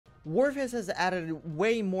Warface has added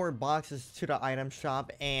way more boxes to the item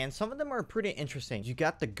shop, and some of them are pretty interesting. You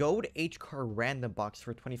got the gold HCAR random box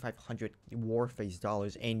for 2,500 Warface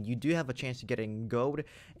dollars, and you do have a chance to get in gold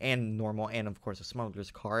and normal, and of course a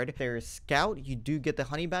smuggler's card. There's Scout. You do get the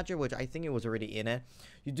Honey Badger, which I think it was already in it.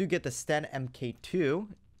 You do get the Sten MK2,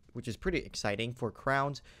 which is pretty exciting for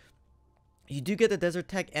crowns. You do get the Desert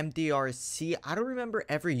Tech MDRC. I don't remember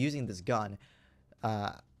ever using this gun.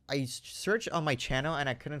 I searched on my channel and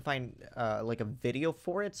I couldn't find like a video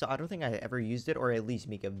for it, so I don't think I ever used it, or at least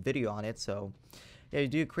make a video on it. So yeah, you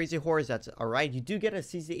do Crazy Horse, that's alright. You do get a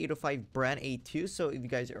CZ805 brand A2, so if you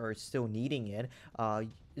guys are still needing it,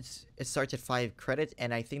 it starts at 5 credits,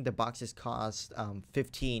 and I think the boxes cost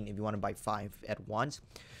 15 if you want to buy 5 at once.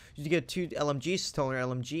 You get 2 LMGs, Stoner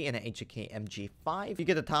LMG, and an HCAR MG5. You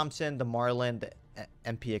get the Thompson, the Marlin, the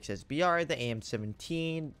MPX SBR, the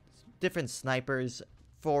AM17, different snipers.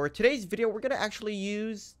 For today's video, we're going to actually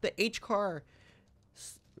use the HCAR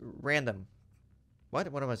random. What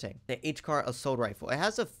am I saying? The HCAR assault rifle. It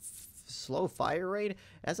has a slow fire rate. It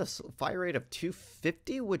has a fire rate of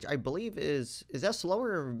 250, which I believe is that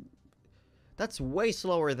slower? That's way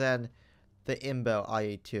slower than the Imbel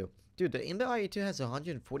IA2. Dude, the Imbel IA2 has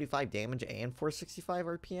 145 damage and 465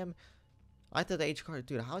 RPM. I thought the HCAR,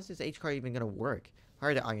 dude, how is this HCAR even going to work? How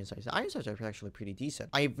are the iron sights? The iron sights are actually pretty decent.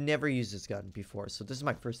 I've never used this gun before, so this is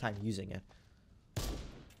my first time using it.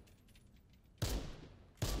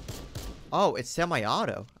 Oh, it's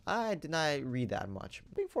semi-auto. I did not read that much.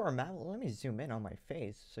 Before a map, let me zoom in on my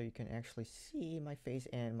face so you can actually see my face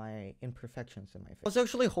and my imperfections in my face. I was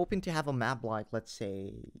actually hoping to have a map like, let's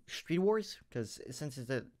say, Street Wars, because since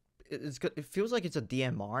it feels like it's a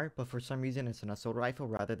DMR, but for some reason it's an assault rifle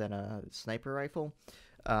rather than a sniper rifle.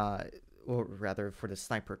 Or rather for the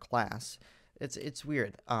sniper class. It's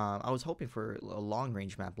weird. I was hoping for a long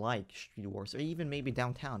range map like Street Wars, or even maybe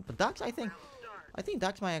downtown. But Ducks, I think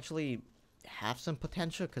Ducks might actually have some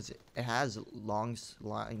potential because it has long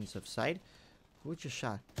lines of sight. Who just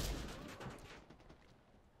shot?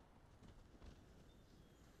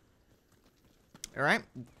 All right,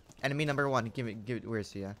 enemy number 1. Give it.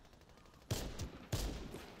 Where's he at?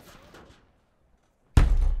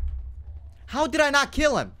 How did I not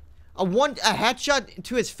kill him? A headshot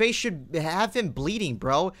to his face should have him bleeding,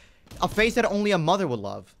 bro. A face that only a mother would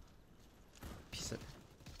love. Piece of...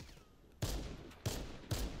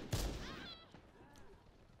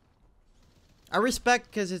 I respect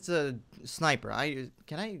because it's a sniper.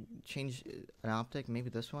 Can I change an optic? Maybe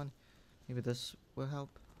this one? Maybe this will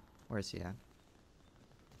help? Where is he at?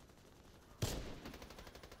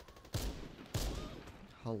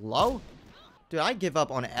 Hello? Dude, I give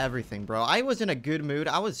up on everything, bro. I was in a good mood.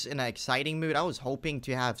 I was in an exciting mood. I was hoping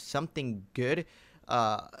to have something good,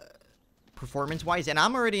 performance-wise, and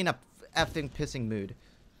I'm already in a effing pissing mood.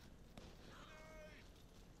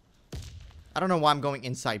 I don't know why I'm going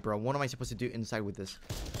inside, bro. What am I supposed to do inside with this?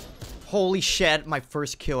 Holy shit, my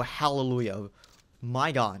first kill. Hallelujah.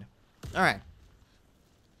 My god. Alright.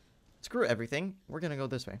 Screw everything. We're gonna go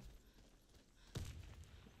this way.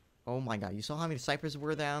 Oh my god, you saw how many snipers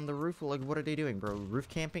were there on the roof? Like, what are they doing, bro? Roof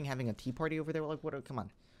camping? Having a tea party over there? Like, what? Come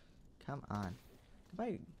on. Come on. Did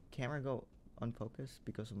my camera go unfocused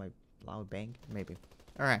because of my loud bang? Maybe.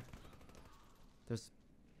 Alright.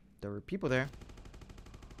 There were people there.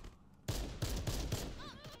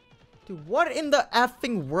 Dude, what in the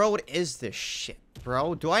effing world is this shit,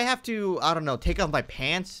 bro? Do I have to, I don't know, take off my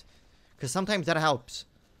pants? Because sometimes that helps.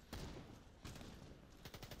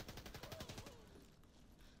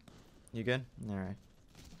 You good? All right.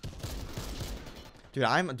 Dude,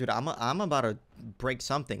 I'm about to break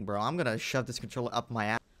something, bro. I'm gonna shove this controller up my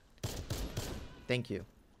ass. Thank you.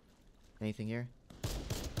 Anything here?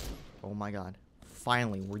 Oh my god.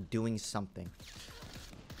 Finally, we're doing something.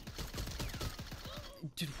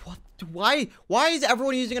 Dude, what? Why is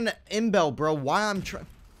everyone using an Imbel, bro? Why I'm trying?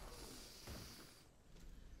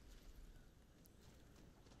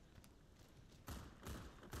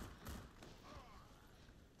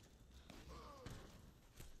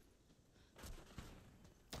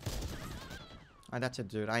 That's it,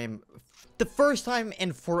 dude. I am the first time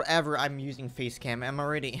in forever I'm using face cam. I'm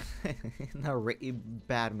already in a really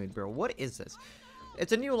bad mood, bro. What is this?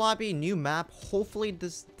 It's a new lobby, new map. Hopefully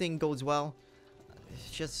this thing goes well.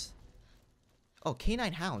 It's just... Oh,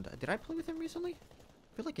 K9 Hound. Did I play with him recently?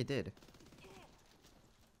 I feel like I did.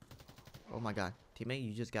 Oh my god. Teammate,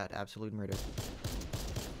 you just got absolute murdered.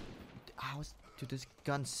 Dude, this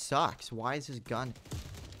gun sucks. Why is this gun...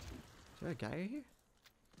 Is there a guy right here?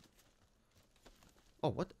 Oh,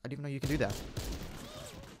 what? I didn't even know you can do that.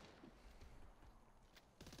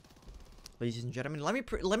 ladies and gentlemen.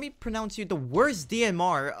 Let me pronounce you the worst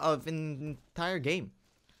DMR of an entire game.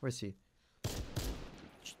 Where's he?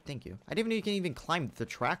 Thank you. I didn't even know you can even climb the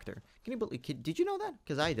tractor. Can you believe? Did you know that?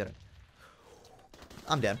 Because I didn't.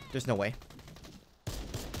 I'm dead. There's no way.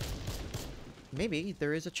 Maybe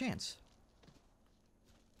there is a chance.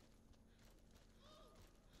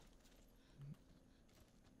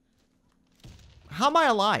 How am I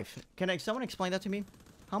alive? Can someone explain that to me?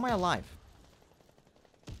 How am I alive?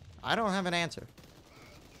 I don't have an answer.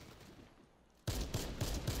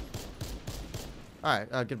 Alright,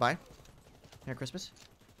 goodbye. Merry Christmas.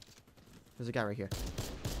 There's a guy right here.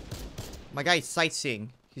 My guy is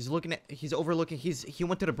sightseeing. He's looking at, he's overlooking, he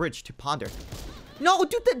went to the bridge to ponder. No,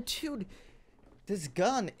 dude, this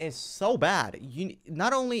gun is so bad.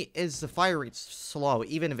 Not only is the fire rate slow,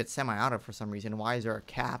 even if it's semi-auto for some reason. Why is there a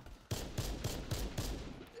cap?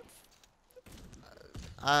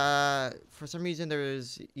 For some reason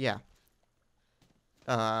there's, yeah.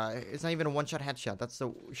 It's not even a one-shot headshot. That's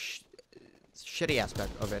the shitty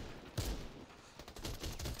aspect of it.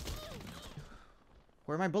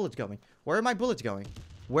 Where are my bullets going? Where are my bullets going?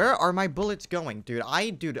 Where are my bullets going? Dude,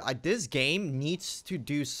 this game needs to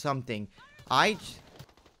do something.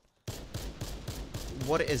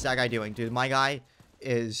 What is that guy doing? Dude, my guy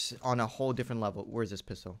is on a whole different level. Where's this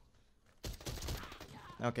pistol?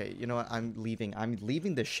 Okay, you know what? I'm leaving. I'm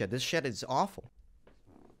leaving this shit. This shit is awful.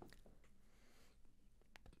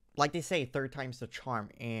 Like they say, third time's the charm.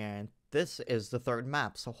 And this is the third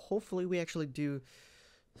map. So hopefully we actually do...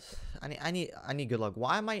 I need good luck.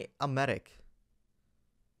 Why am I a medic?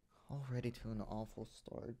 Already to an awful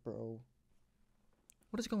start, bro.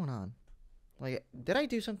 What is going on? Like, did I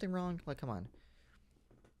do something wrong? Like, come on.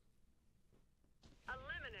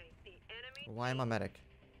 Eliminate the enemy. Why am I a medic?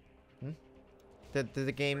 Did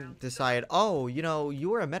the game decide, oh, you know, you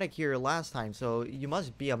were a medic here last time, so you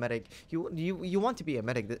must be a medic. You want to be a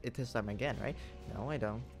medic this time again, right? No, I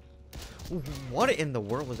don't. What in the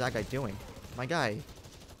world was that guy doing? My guy.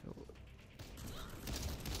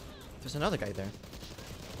 There's another guy there.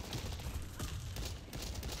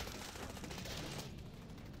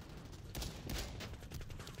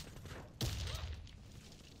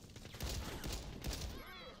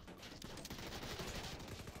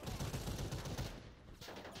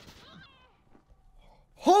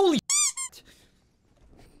 Holy shit!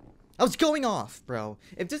 I was going off, bro.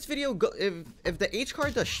 If this video if the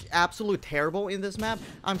HCAR does absolute terrible in this map,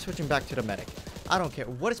 I'm switching back to the medic. I don't care.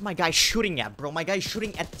 What is my guy shooting at, bro? My guy's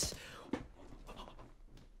shooting at...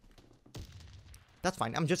 That's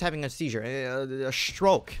fine. I'm just having a seizure. A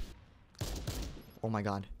stroke. Oh my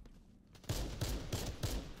god.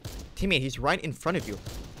 Teammate, he's right in front of you.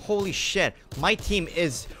 Holy shit. My team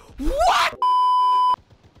is... What?!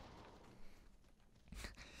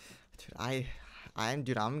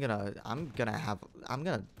 Dude, I'm gonna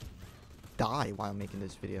die while I'm making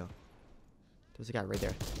this video. There's a guy right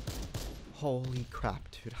there. Holy crap,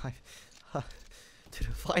 dude. Dude,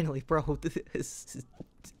 finally, bro.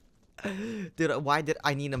 Dude, why did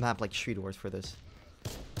I need a map like Street Wars for this?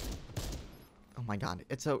 Oh my god.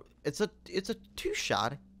 It's a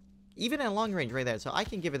two-shot. Even at long range right there. So I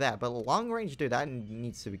can give it that. But long range, dude, that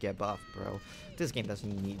needs to get buffed, bro. This game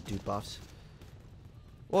doesn't need dude buffs.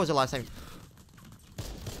 What was the last time?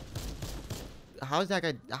 How did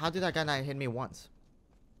that guy not hit me once?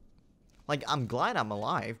 Like, I'm glad I'm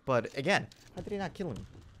alive, but again, how did he not kill him?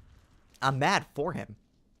 I'm mad for him.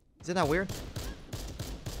 Isn't that weird?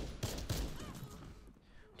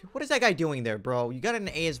 Dude, what is that guy doing there, bro? You got an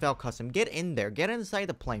ASVAL custom. Get in there. Get inside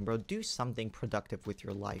the plane, bro. Do something productive with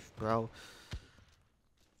your life, bro.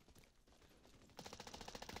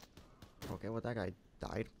 Okay, well, that guy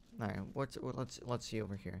died. Alright, let's see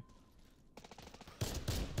over here.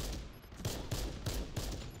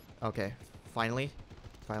 Okay, finally.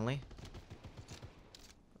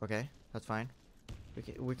 Okay, that's fine.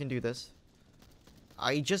 We can do this.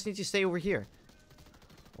 I just need to stay over here.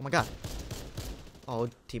 Oh my god. Oh,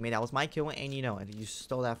 teammate, that was my kill, and you know it. You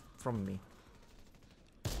stole that from me.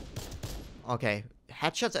 Okay,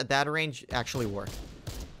 headshots at that range actually work.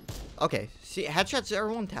 Okay, see, headshots are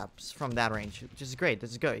one taps from that range, which is great. This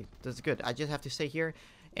is good. This is good. I just have to stay here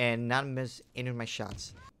and not miss any of my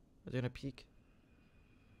shots. Are they gonna peek?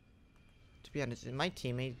 To be honest, is my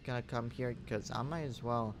teammate gonna come here? Because I might as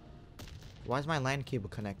well. Why is my LAN cable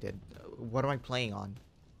connected? What am I playing on?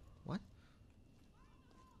 What?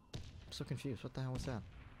 I'm so confused. What the hell was that?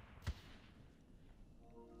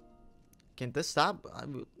 Can this stop?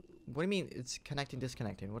 What do you mean it's connecting,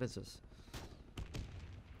 disconnecting? What is this?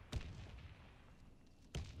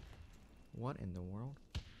 What in the world?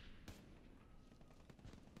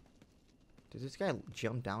 Did this guy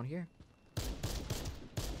jump down here?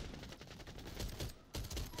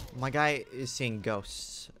 My guy is seeing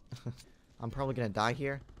ghosts. I'm probably gonna die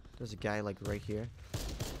here. There's a guy like right here.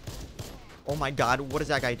 Oh my god, what is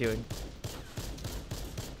that guy doing?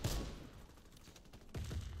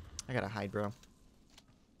 I gotta hide, bro. Is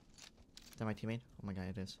that my teammate? Oh my god,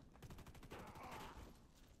 it is.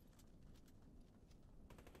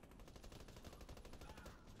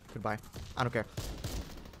 Goodbye. I don't care.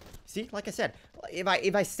 See, like I said,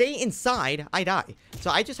 if I stay inside, I die.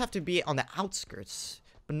 So I just have to be on the outskirts.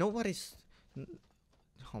 But nobody's.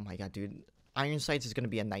 Oh my god, dude. Iron Sights is gonna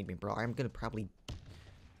be a nightmare, bro. I'm gonna probably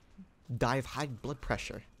die of high blood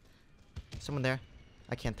pressure. Someone there?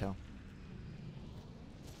 I can't tell.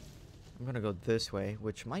 I'm gonna go this way,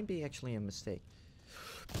 which might be actually a mistake.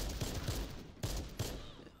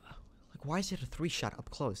 Like, why is it a 3-shot up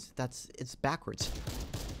close? It's backwards.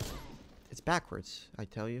 It's backwards, I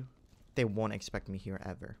tell you. They won't expect me here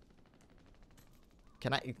ever.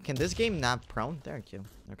 Can this game not prone? Thank you.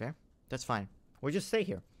 Okay. That's fine. We'll just stay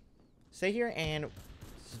here. Stay here and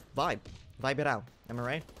vibe. Vibe it out. Am I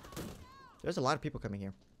right? There's a lot of people coming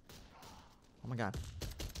here. Oh my god.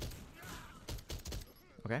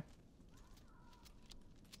 Okay.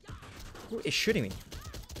 Who is shooting me?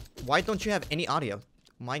 Why don't you have any audio?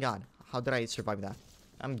 My god. How did I survive that?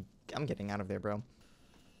 I'm getting out of there, bro.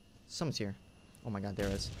 Someone's here. Oh my god, there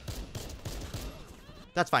is.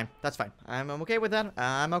 That's fine. That's fine. I'm okay with that.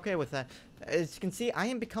 I'm okay with that. As you can see, I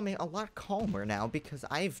am becoming a lot calmer now because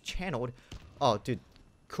I've channeled... Oh, dude.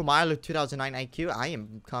 Kumail 2009 IQ, I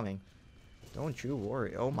am coming. Don't you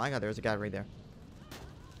worry. Oh my god, there's a guy right there.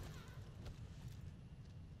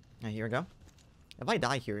 Here we go. If I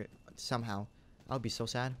die here somehow, I'll be so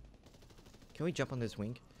sad. Can we jump on this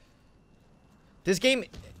wing? This game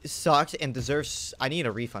sucks and deserves... I need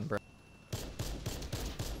a refund, bro.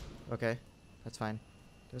 Okay. That's fine.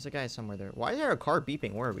 There's a guy somewhere there. Why is there a car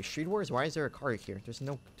beeping? Where are we? Street Wars? Why is there a car here? There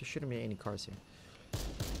shouldn't be any cars here.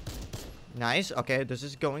 Nice. Okay, this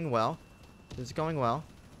is going well. This is going well.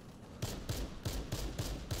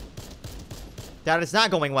 That is not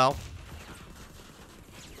going well.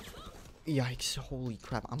 Yikes. Holy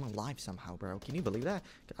crap. I'm alive somehow, bro. Can you believe that?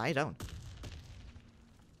 I don't.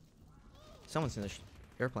 Someone's in the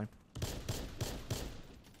airplane.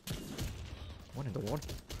 What in the world?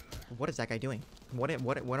 What is that guy doing? What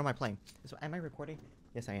am I playing? Am I recording?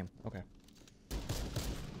 Yes, I am. Okay.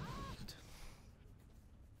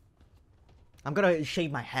 I'm gonna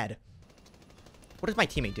shave my head. What is my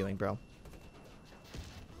teammate doing, bro?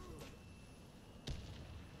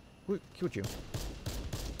 Who killed you?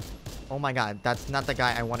 Oh my god, that's not the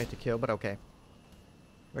guy I wanted to kill, but okay.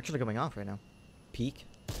 We're actually going off right now. Peek.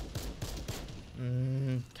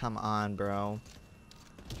 Come on, bro.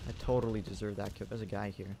 I totally deserve that kill. There's a guy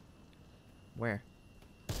here. Where?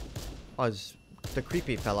 Oh, it's the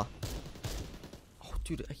creepy fella. Oh,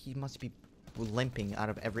 dude, he must be limping out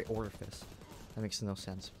of every orifice. That makes no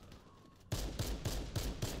sense.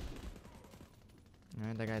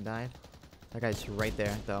 Alright, that guy died. That guy's right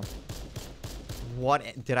there, though. What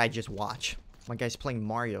did I just watch? My guy's playing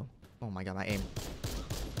Mario. Oh my god, my aim.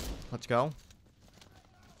 Let's go.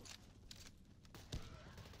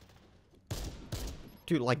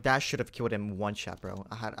 Dude, like that should have killed him one shot, bro.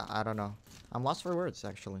 I don't know. I'm lost for words,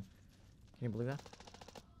 actually. Can you believe that?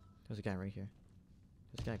 There's a guy right here.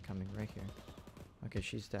 There's a guy coming right here. Okay,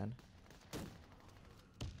 she's dead.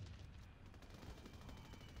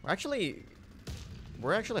 We're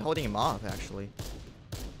actually holding him off, actually.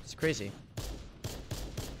 It's crazy.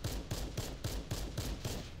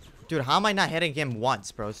 Dude, how am I not hitting him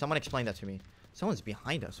once, bro? Someone explain that to me. Someone's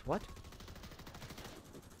behind us. What?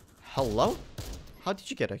 Hello? How did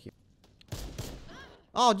you get out here?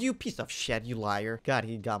 Oh, you piece of shit, you liar. God,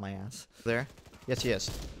 he got my ass. There? Yes, he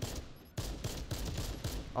is.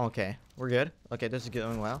 Okay, we're good. Okay, this is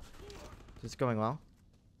going well. This is going well.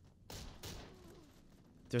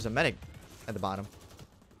 There's a medic at the bottom.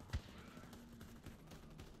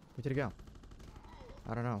 Where did he go?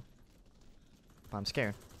 I don't know. I'm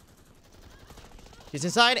scared. He's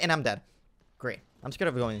inside and I'm dead. Great. I'm scared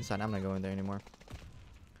of going inside. I'm not going there anymore.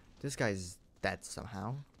 This guy's dead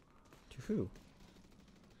somehow. To who?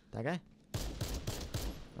 That guy?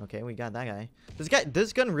 Okay, we got that guy.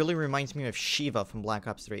 This gun really reminds me of Shiva from Black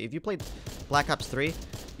Ops 3. If you played Black Ops 3,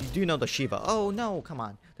 you do know the Shiva. Oh no, come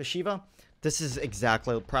on. The Shiva? This is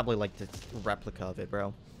exactly, probably like the replica of it,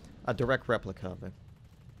 bro. A direct replica of it.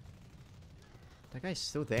 That guy's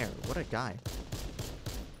still there. What a guy.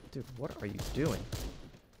 Dude, what are you doing?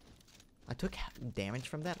 I took damage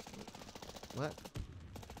from that? What?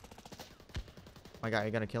 My guy,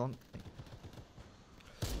 you gotta kill him?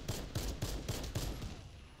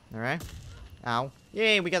 Alright. Ow.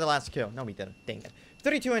 Yay, we got the last kill. No, we didn't. Dang it.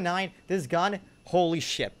 32 and 9. This gun, holy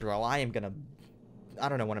shit, bro. I am gonna. I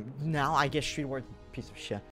don't know what I'm. Now I get Street War piece of shit.